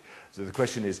like. So the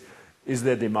question is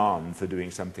there demand for doing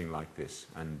something like this?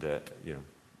 And you know,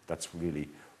 that's really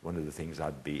one of the things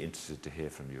I'd be interested to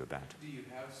hear from you about. Do you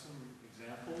have some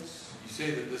examples? You say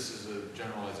that this is a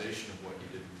generalization of what you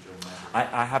did with Joe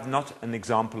Mack. I have not an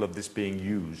example of this being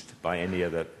used by any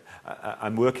other.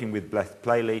 I'm working with Beth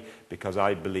Playley because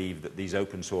I believe that these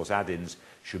open source add-ins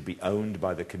should be owned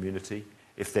by the community.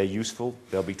 If they're useful,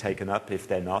 they'll be taken up. If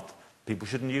they're not, people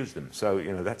shouldn't use them. So,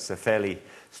 you know, that's a fairly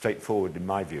straightforward in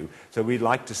my view. So we'd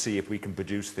like to see if we can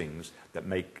produce things that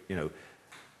make, you know,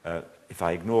 if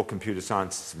I ignore computer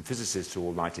scientists and physicists who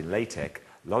all write in LaTeX,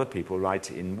 a lot of people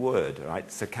write in Word,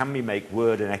 right? So can we make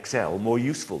Word and Excel more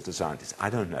useful to scientists?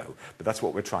 I don't know, but that's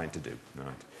what we're trying to do,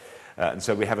 right? And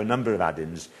so we have a number of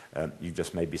add-ins. You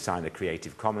just maybe sign a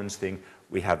Creative Commons thing.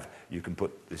 We have, you can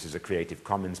put, this is a Creative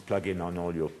Commons plugin on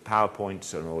all your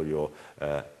PowerPoints and all your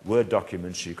Word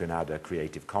documents. You can add a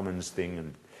Creative Commons thing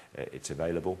and it's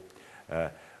available.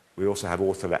 We also have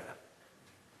article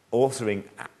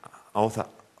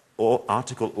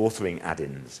authoring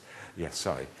add-ins. Yes,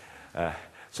 sorry.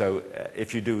 So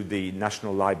if you do the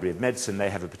National Library of Medicine, they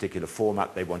have a particular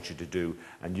format they want you to do,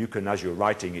 and you can, as you're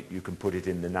writing it, you can put it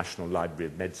in the National Library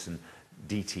of Medicine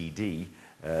DTD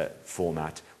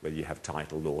format, where you have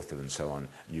title, author, and so on.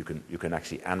 You can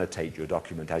actually annotate your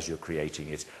document as you're creating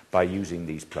it by using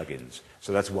these plugins.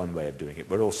 So that's one way of doing it.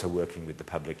 We're also working with the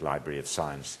Public Library of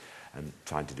Science and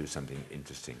trying to do something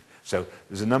interesting. So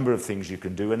there's a number of things you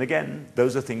can do, and again,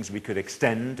 those are things we could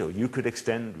extend, or you could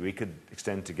extend, we could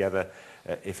extend together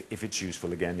if it's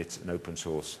useful. Again, it's an open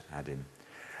source add-in.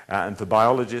 And for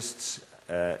biologists,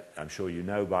 I'm sure you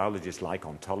know, biologists like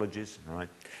ontologies, right?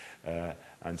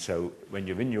 And so when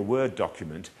you're in your Word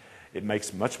document, it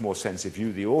makes much more sense if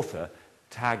you, the author,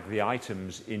 tag the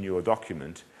items in your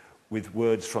document with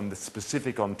words from the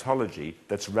specific ontology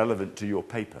that's relevant to your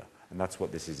paper. And that's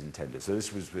what this is intended. So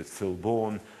this was with Phil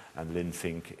Bourne and Lynn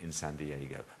Fink in San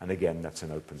Diego. And again, that's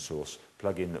an open source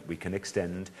plugin that we can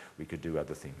extend. We could do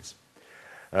other things.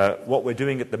 What we're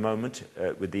doing at the moment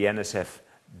with the NSF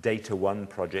Data One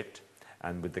project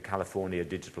and with the California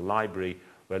Digital Library,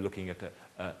 we're looking at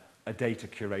a data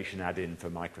curation add-in for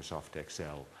Microsoft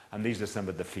Excel. And these are some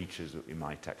of the features that we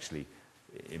might actually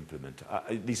implement.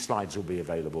 These slides will be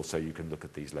available, so you can look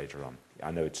at these later on.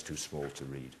 I know it's too small to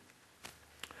read.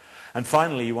 And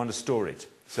finally, you want to store it.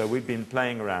 So we've been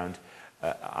playing around.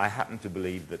 I happen to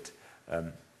believe that,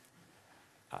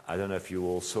 I don't know if you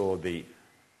all saw the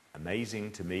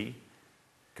amazing, to me,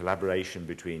 collaboration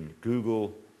between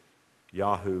Google,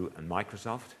 Yahoo, and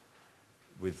Microsoft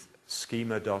with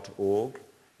schema.org.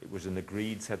 It was an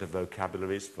agreed set of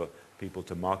vocabularies for people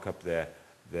to mark up their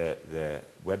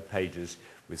web pages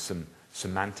with some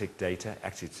semantic data.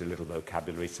 Actually, it's a little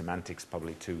vocabulary. Semantics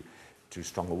probably too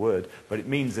strong a word. But it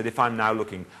means that if I'm now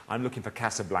looking, I'm looking for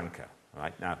Casablanca.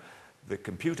 Right? Now, the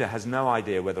computer has no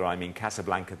idea whether I'm in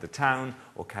Casablanca the town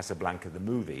or Casablanca the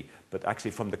movie. But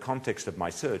actually, from the context of my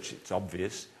search, it's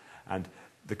obvious. And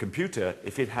the computer,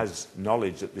 if it has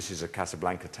knowledge that this is a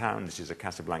Casablanca town, this is a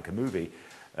Casablanca movie,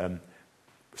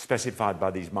 specified by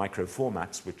these micro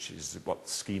formats, which is what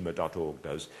schema.org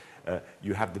does,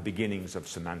 you have the beginnings of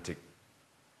semantic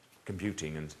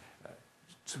computing and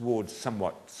towards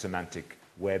somewhat semantic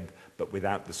web, but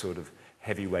without the sort of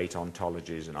heavyweight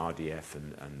ontologies and RDF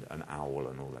and OWL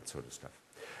and all that sort of stuff.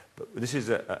 But this is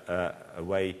a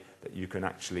way that you can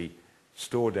actually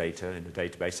store data in a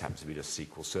database. Happens to be just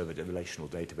SQL Server, a relational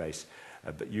database,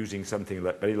 but using something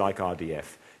very like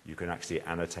RDF, you can actually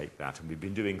annotate that. And we've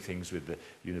been doing things with the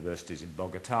universities in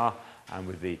Bogota and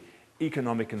with the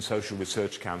Economic and Social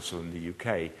Research Council in the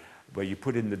UK, where you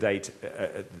put in the date,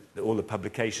 all the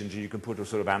publications, and you can put a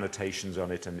sort of annotations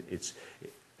on it and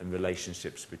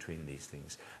relationships between these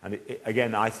things. And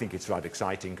again, I think it's right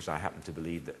exciting because I happen to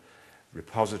believe that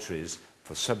repositories,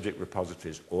 for subject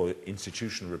repositories or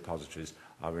institutional repositories,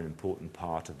 are an important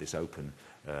part of this open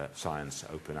science,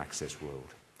 open access world.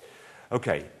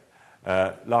 Okay,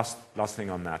 last thing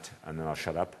on that, and then I'll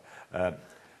shut up.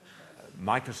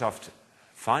 Microsoft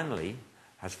finally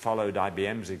has followed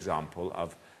IBM's example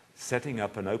of setting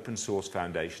up an open source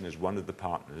foundation as one of the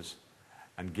partners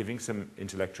and giving some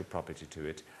intellectual property to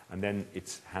it, and then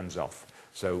it's hands off.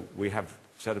 So we have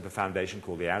set up a foundation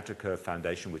called the Outer Curve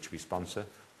Foundation, which we sponsor.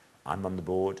 I'm on the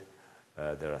board.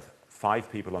 There are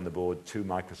 5 people on the board, 2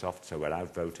 Microsoft, so we're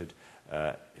outvoted.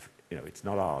 It's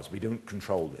not ours. We don't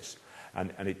control this.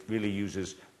 And it really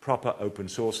uses proper open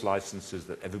source licenses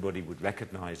that everybody would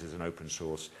recognize as an open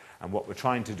source. And what we're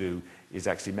trying to do is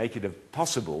actually make it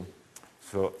possible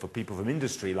for people from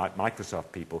industry, like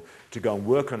Microsoft people, to go and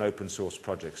work on open source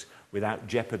projects without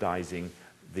jeopardizing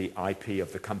the IP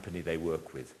of the company they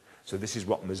work with. So this is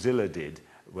what Mozilla did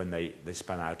when they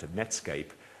spun out of Netscape.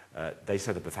 They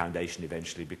set up a foundation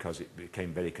eventually because it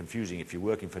became very confusing. If you're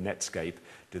working for Netscape,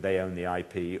 do they own the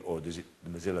IP or does it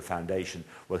the Mozilla Foundation?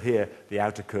 Well, here, the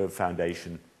Outer Curve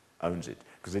Foundation owns it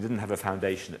because they didn't have a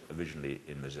foundation originally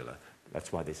in Mozilla.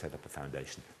 That's why they set up a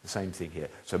foundation. The same thing here.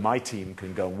 So my team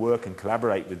can go and work and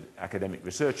collaborate with academic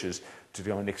researchers to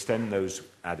go and extend those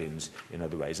add-ins in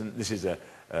other ways. And this is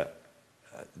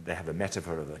they have a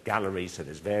metaphor of a gallery, so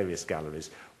there's various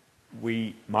galleries.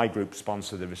 My group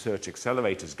sponsor the Research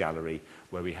Accelerators Gallery,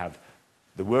 where we have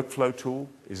the workflow tool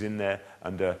is in there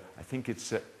under, I think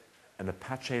it's an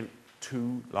Apache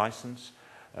 2 license.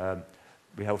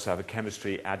 We also have a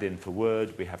chemistry add-in for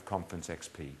Word. We have Conference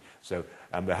XP. So,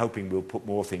 and we're hoping we'll put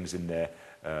more things in there.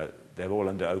 They're all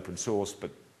under open source, but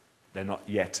they're not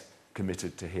yet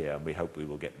committed to here, and we hope we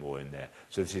will get more in there.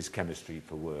 So this is chemistry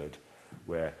for Word,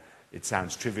 where it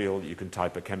sounds trivial. You can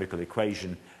type a chemical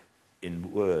equation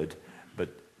in Word, but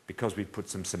because we put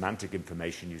some semantic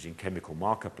information using chemical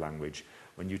markup language,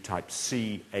 when you type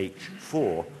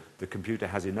CH4, the computer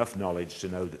has enough knowledge to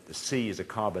know that the C is a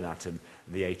carbon atom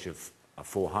and the H are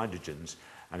 4 hydrogens,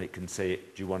 and it can say,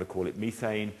 do you want to call it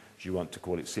methane, do you want to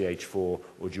call it CH4,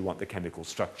 or do you want the chemical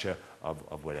structure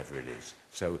of whatever it is?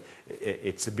 So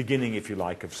it's the beginning, if you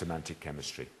like, of semantic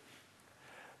chemistry.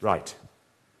 Right.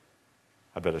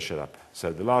 I better shut up.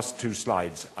 So the last 2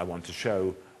 slides I want to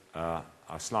show are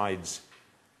slides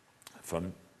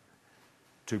from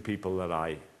 2 people that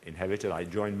I inherited. I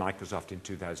joined Microsoft in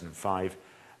 2005,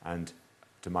 and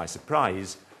to my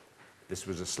surprise, This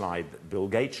was a slide that Bill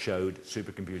Gates showed,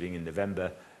 supercomputing in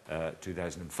November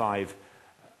 2005,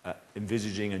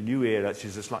 envisaging a new era. This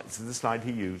is the slide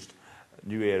he used, a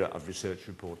new era of research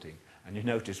reporting. And you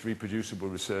notice reproducible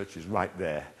research is right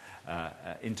there.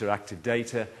 Interactive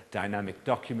data, dynamic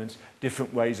documents,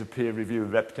 different ways of peer review,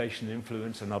 reputation,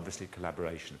 influence, and obviously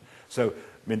collaboration. So,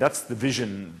 I mean, that's the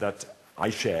vision that I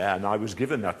share, and I was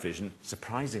given that vision,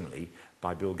 surprisingly,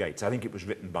 by Bill Gates. I think it was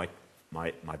written by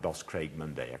my boss, Craig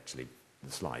Munday, actually,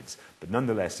 the slides. But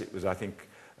nonetheless, it was, I think,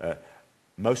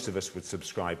 most of us would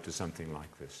subscribe to something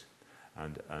like this.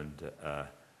 And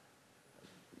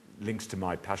links to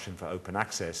my passion for open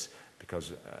access,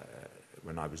 because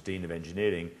when I was Dean of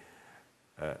Engineering,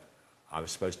 I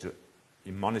was supposed to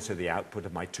monitor the output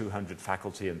of my 200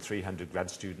 faculty and 300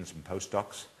 grad students and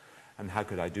postdocs. And how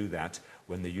could I do that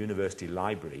when the university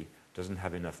library doesn't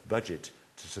have enough budget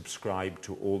to subscribe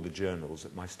to all the journals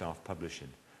that my staff publish in?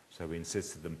 So we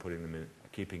insisted on putting them in,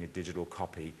 keeping a digital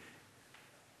copy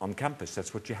on campus.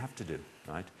 That's what you have to do,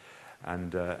 right?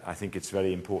 And I think it's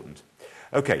very important.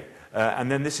 Okay, and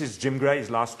then this is Jim Gray's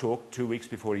last talk, 2 weeks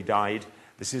before he died.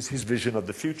 This is his vision of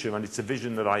the future, and it's a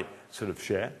vision that I sort of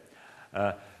share.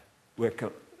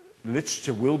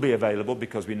 Literature will be available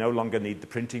because we no longer need the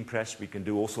printing press. We can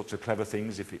do all sorts of clever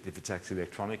things if it's actually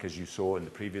electronic, as you saw in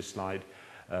the previous slide.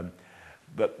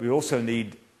 But we also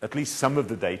need at least some of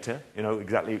the data, you know,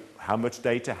 exactly how much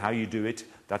data, how you do it.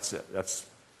 That's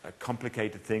a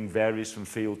complicated thing, varies from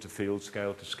field to field,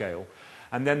 scale to scale.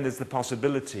 And then there's the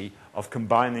possibility of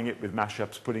combining it with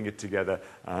mashups, putting it together,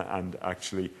 and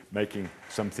actually making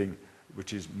something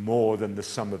which is more than the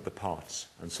sum of the parts.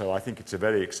 And so I think it's a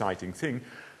very exciting thing,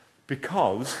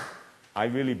 because I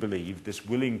really believe this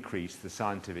will increase the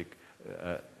scientific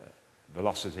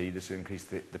velocity, this will increase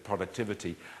the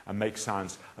productivity, and make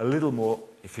science a little more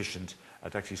efficient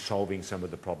at actually solving some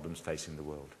of the problems facing the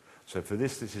world. So for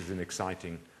this is an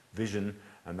exciting vision,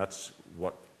 and that's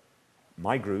what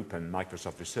my group and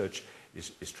Microsoft Research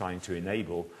is trying to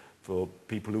enable for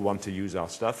people who want to use our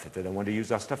stuff. If they don't want to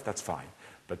use our stuff, that's fine.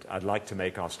 But I'd like to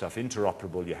make our stuff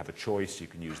interoperable. You have a choice. You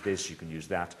can use this, you can use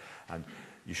that, and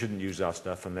you shouldn't use our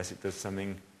stuff unless it does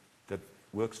something that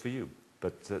works for you.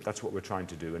 But that's what we're trying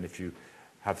to do. And if you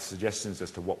have suggestions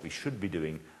as to what we should be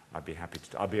doing, I'd be happy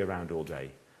to. I'll be around all day.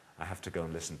 I have to go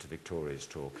and listen to Victoria's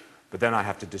talk. But then I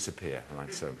have to disappear,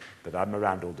 right? So, but I'm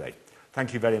around all day.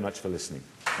 Thank you very much for listening.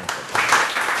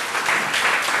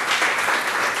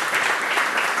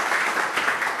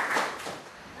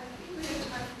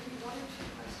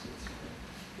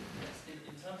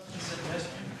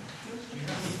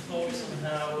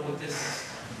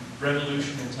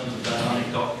 Revolution in terms of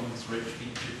dynamic documents, rich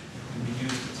features, can be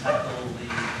used to tackle the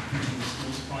computing the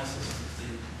schools crisis that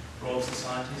the Royal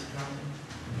Society is currently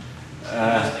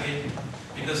investigating?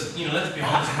 Because, you know, let's be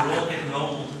honest, we're all getting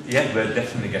old. Yeah, we're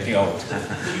definitely getting old. The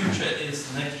future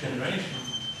is the next generation.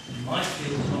 My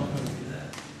field is not going to be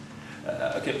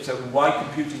there. Okay, so why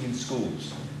computing in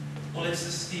schools? Well, it's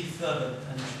the Steve Thurber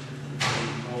initiative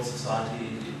that the Royal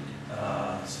Society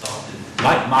started.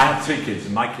 I have 3 kids,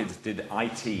 and my kids did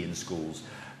IT in schools.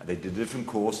 They did a different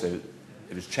course. It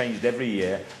was changed every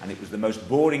year, and it was the most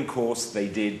boring course they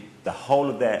did the whole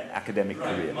of their academic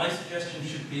career. My suggestion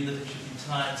should be that it should be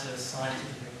tied to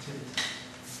scientific activity,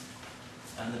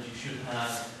 and that you should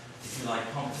have, if you like,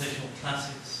 computational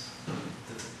classics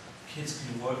that kids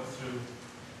can work through,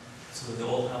 so that they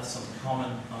all have some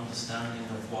common understanding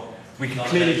of what. We can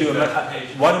clearly do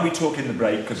why don't we talk in the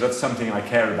break, because that's something I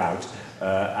care about,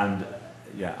 and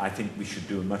yeah, I think we should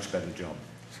do a much better job.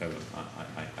 So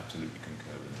I absolutely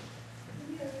concur with that.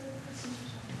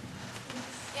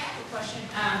 Yeah, I have a question.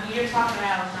 You're talking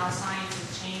about how science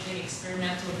is changing,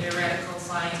 experimental, theoretical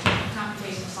science,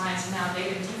 computational science, and now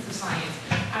data-intensive science.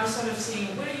 I was sort of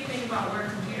seeing, what do you think about where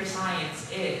computer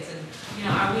science is? And, you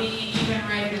know, are we even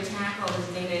ready to tackle this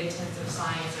data-intensive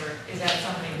science, or is that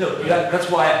something? No, that's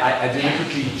why I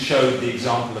deliberately showed the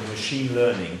example of machine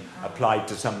learning applied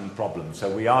to some problems. So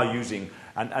we are using,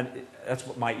 and that's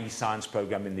what my e-science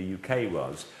program in the UK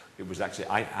was. It was actually,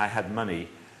 I had money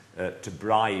to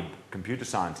bribe computer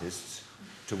scientists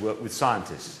to work with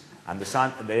scientists. And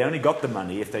they only got the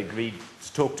money if they agreed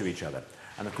to talk to each other.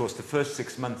 And of course, the first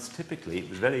 6 months, typically, it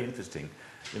was very interesting.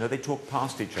 You know, they talked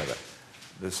past each other.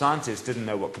 The scientists didn't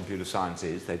know what computer science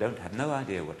is. They have no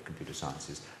idea what computer science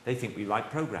is. They think we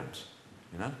like programs,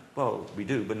 you know. Well, we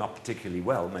do, but not particularly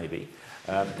well, maybe.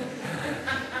 And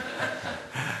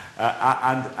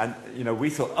you know, we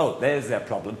thought, oh, there's their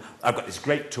problem. I've got this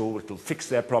great tool, it'll fix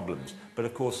their problems. But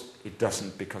of course, it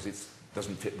doesn't, because it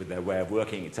doesn't fit with their way of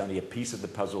working. It's only a piece of the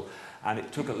puzzle. And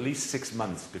it took at least 6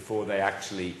 months before they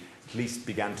actually at least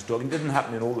began to talk. It didn't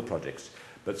happen in all the projects.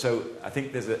 But so I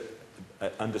think there's a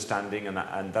understanding,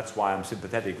 and that's why I'm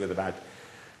sympathetic with about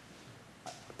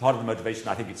part of the motivation.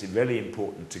 I think it's really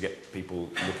important to get people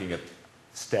looking at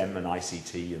STEM and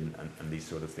ICT and these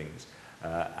sort of things.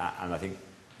 And I think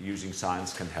using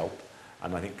science can help.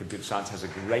 And I think computer science has a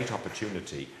great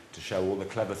opportunity to show all the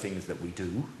clever things that we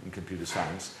do in computer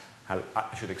science.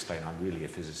 I should explain, I'm really a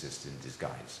physicist in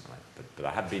disguise. Right? But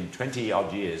I have been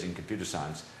 20-odd years in computer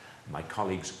science. My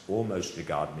colleagues almost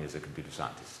regard me as a computer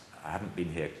scientist. I haven't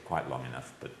been here quite long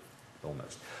enough, but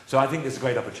almost. So I think there's a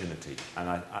great opportunity. And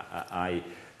I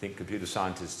think computer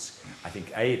scientists, I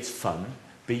think, A, it's fun.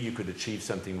 B, you could achieve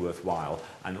something worthwhile.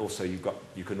 And also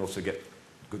you can also get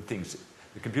good things.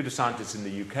 The computer scientists in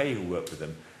the UK who work with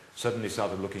them suddenly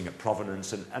started looking at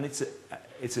provenance, and it's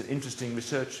an interesting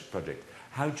research project.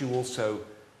 How do you also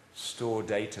store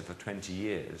data for 20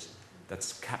 years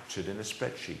that's captured in a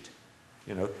spreadsheet?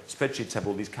 You know, spreadsheets have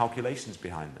all these calculations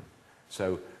behind them.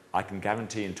 So I can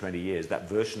guarantee in 20 years that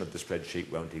version of the spreadsheet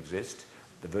won't exist.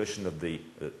 The version of the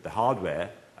hardware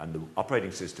and the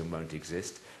operating system won't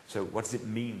exist. So what does it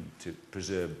mean to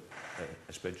preserve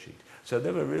a spreadsheet? So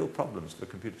there are real problems for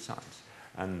computer science.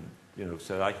 And, you know,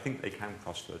 so I think they can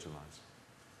cross-fertilize.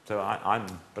 So I'm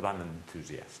an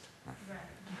enthusiast. Right.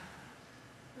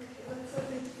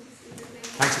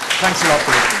 Thanks a lot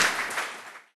for listening.